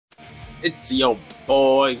It's your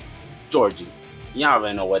boy, Georgie. Y'all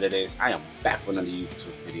already know what it is. I am back with another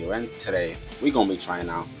YouTube video, and today we're gonna be trying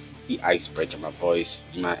out the Icebreaker, my boys.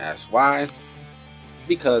 You might ask why?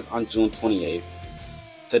 Because on June 28th,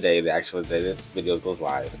 today, the actual day this video goes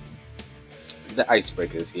live, the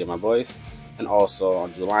Icebreaker is here, my boys. And also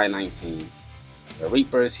on July 19th, the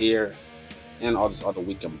Reaper is here, and all this other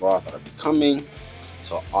weekend brawls that are coming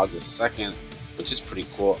till August 2nd, which is pretty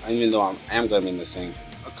cool. And even though I am gonna be missing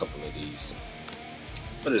a couple of these,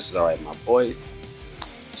 but this is alright, my boys.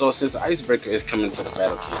 So since Icebreaker is coming to the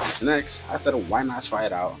battle pieces next, I said why not try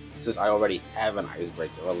it out since I already have an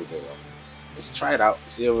Icebreaker early video. Let's try it out,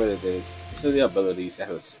 see what it is. This is the abilities. It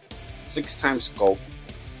has 6x scope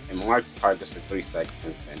and marks targets for 3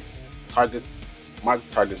 seconds, and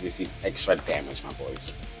marked targets receive extra damage, my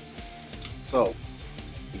boys. So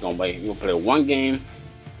we're gonna play one game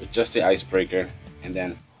with just the Icebreaker, and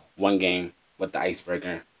then one game with the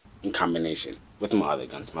Icebreaker in combination with my other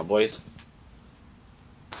guns, my boys.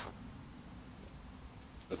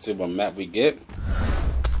 Let's see what map we get.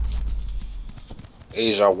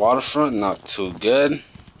 Asia Waterfront, not too good.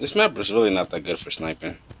 This map is really not that good for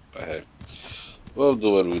sniping, but hey, we'll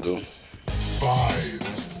do what we do. 5,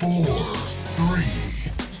 4, 3,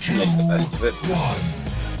 2, Make the best of it. 1.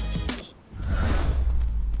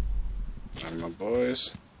 Alright, my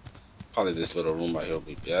boys. Probably this little room right here will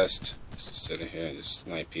be best. Just to sit in here and just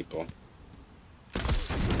snipe people.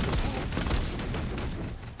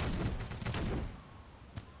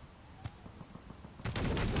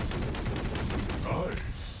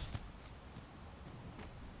 Nice.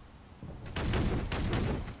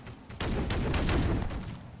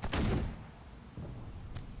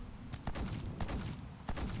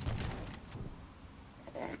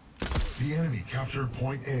 The enemy captured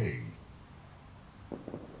point A.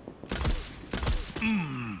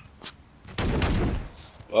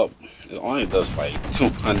 Well, it only does like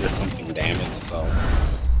 200 something damage, so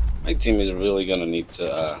my team is really gonna need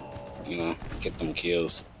to, get them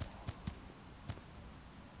kills.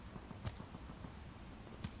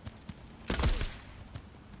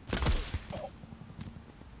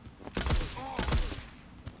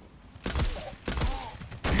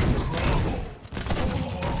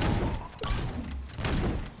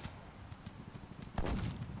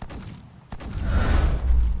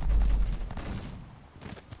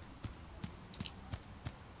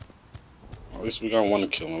 At least we got one to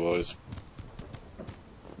kill, my boys.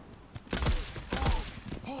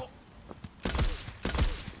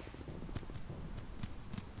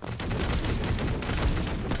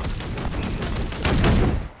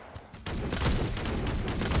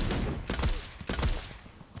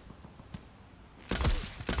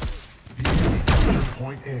 The enemy captured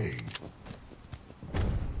point A.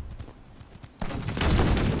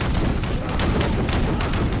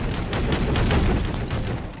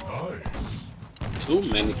 Nice. Too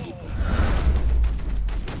many people.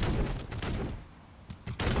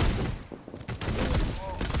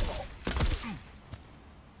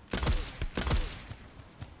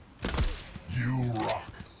 You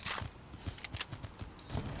rock.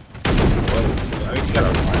 I got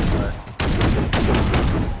a Wi-Fi.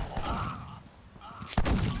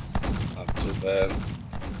 Not too bad.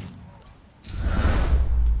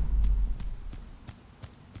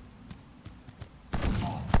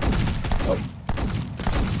 Oh.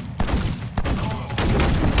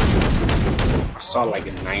 I saw like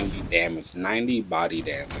 90 damage, 90 body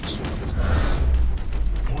damage.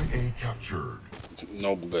 Point A captured.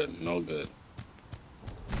 No good, no good.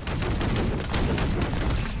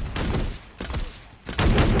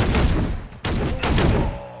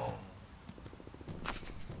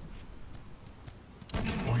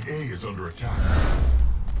 Point A is under attack.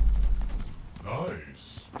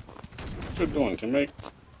 Nice. What you doing, teammate?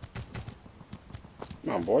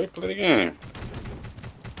 Come on, boy, play the game.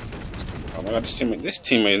 Oh my god, this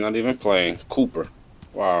teammate is not even playing. Cooper.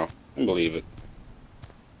 Wow, I can't believe it.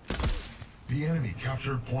 The enemy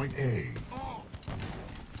captured point A.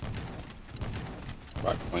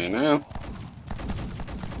 Back playing now.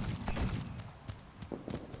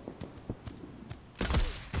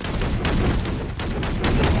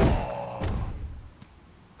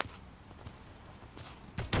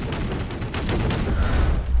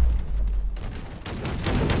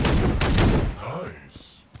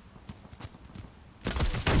 Nice.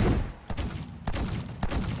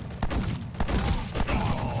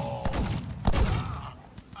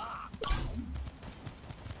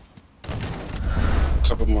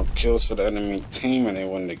 Couple more kills for the enemy team and they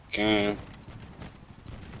win the game.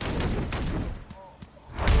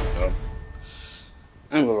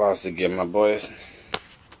 And we lost again, my boys.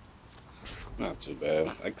 Not too bad.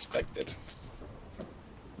 Expected.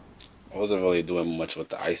 I wasn't really doing much with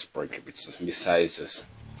the icebreaker besides just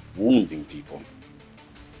wounding people.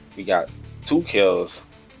 We got 2 kills,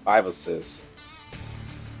 5 assists.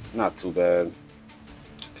 Not too bad.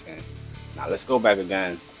 Okay. Now let's go back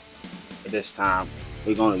again. This time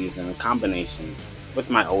we're gonna use it in combination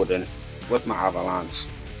with my Odin, with my Avalanche.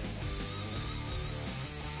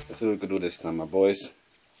 Let's see what we can do this time, my boys.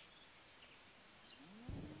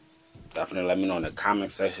 Definitely let me know in the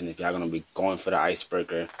comment section if y'all gonna be going for the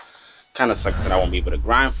icebreaker. Kinda sucks that I won't be able to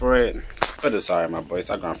grind for it, but it's alright, my boys.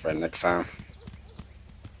 I'll grind for it next time.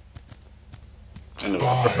 Anyway,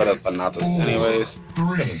 I prefer that but not this anyways.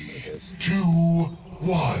 3, 2,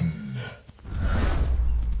 1.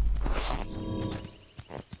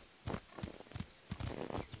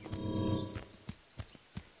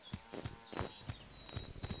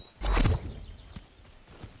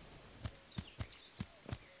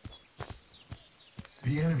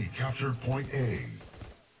 The enemy captured point A.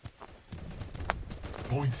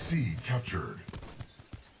 Point C captured.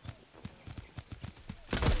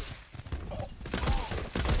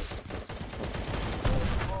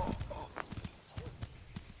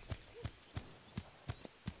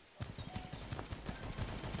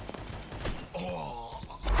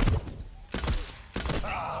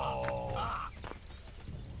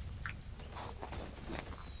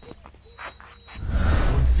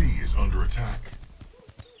 Point C is under attack.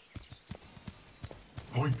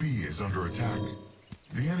 Point B is under attack.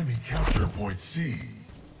 The enemy captured point C.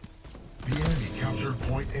 The enemy captured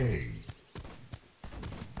point A.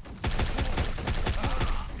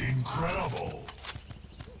 Incredible.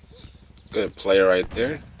 Good play right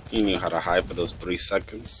there. He knew how to hide for those 3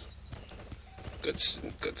 seconds. Good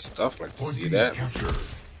stuff. Like to see that. Captured.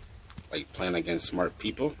 Like playing against smart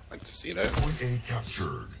people. Like to see that. Point A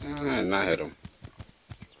captured. Not hit him.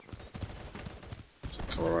 So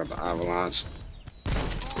come around the Avalanche.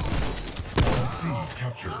 Point C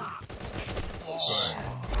captured. Bang.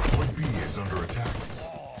 Point B is under attack.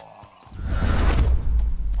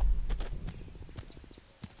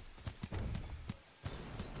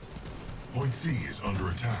 Point C is under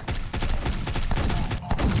attack.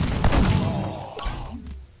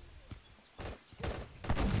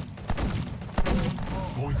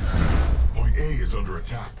 Point C. Point A is under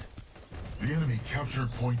attack. The enemy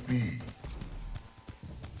captured point B.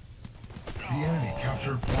 The enemy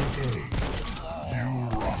captured point A. You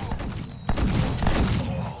rock.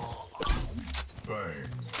 Bang.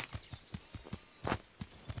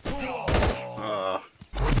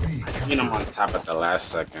 Point B I seen him on top at the last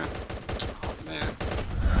second. Oh man.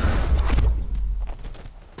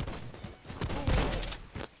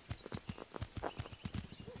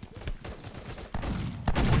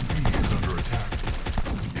 Point B is under attack.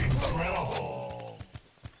 Incredible.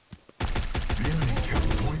 The enemy kept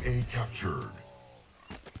point A captured.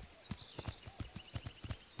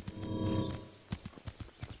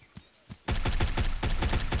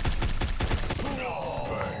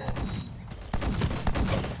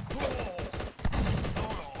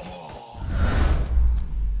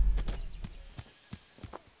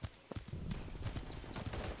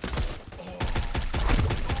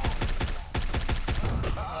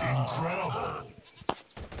 Incredible.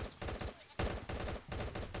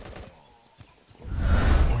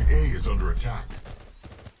 Point A is under attack.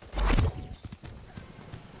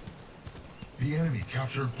 The enemy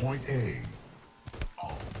captured point A.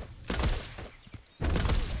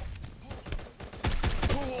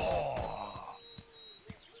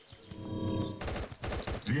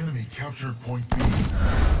 The enemy captured point B.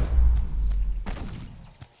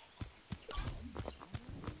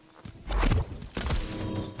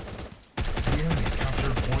 The enemy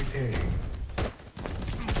captured point A.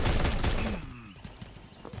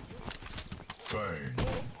 Bang.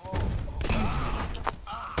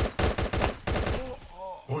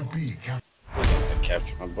 Point B captured. I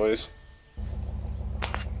captured my boys.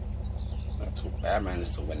 Not too bad,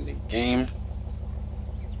 managed to win the game.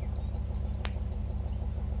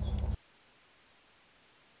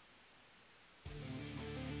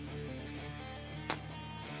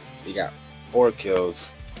 We got 4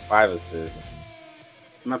 kills, 5 assists.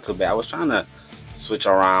 Not too bad. I was trying to switch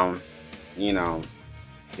around, you know,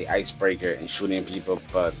 the icebreaker and shooting people,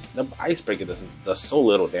 but the icebreaker does so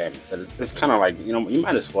little damage that it's kind of like, you know, you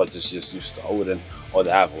might as well just use the Odin or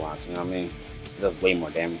the Avalanche. You know what I mean? It does way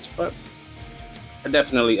more damage, but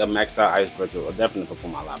definitely a maxed out icebreaker will definitely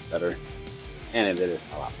perform a lot better, and it is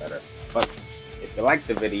a lot better. But if you like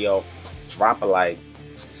the video, drop a like,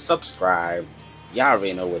 subscribe. Y'all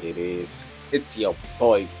already know what it is. It's your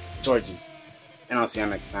boy Georgie, and I'll see you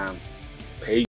next time. Peace.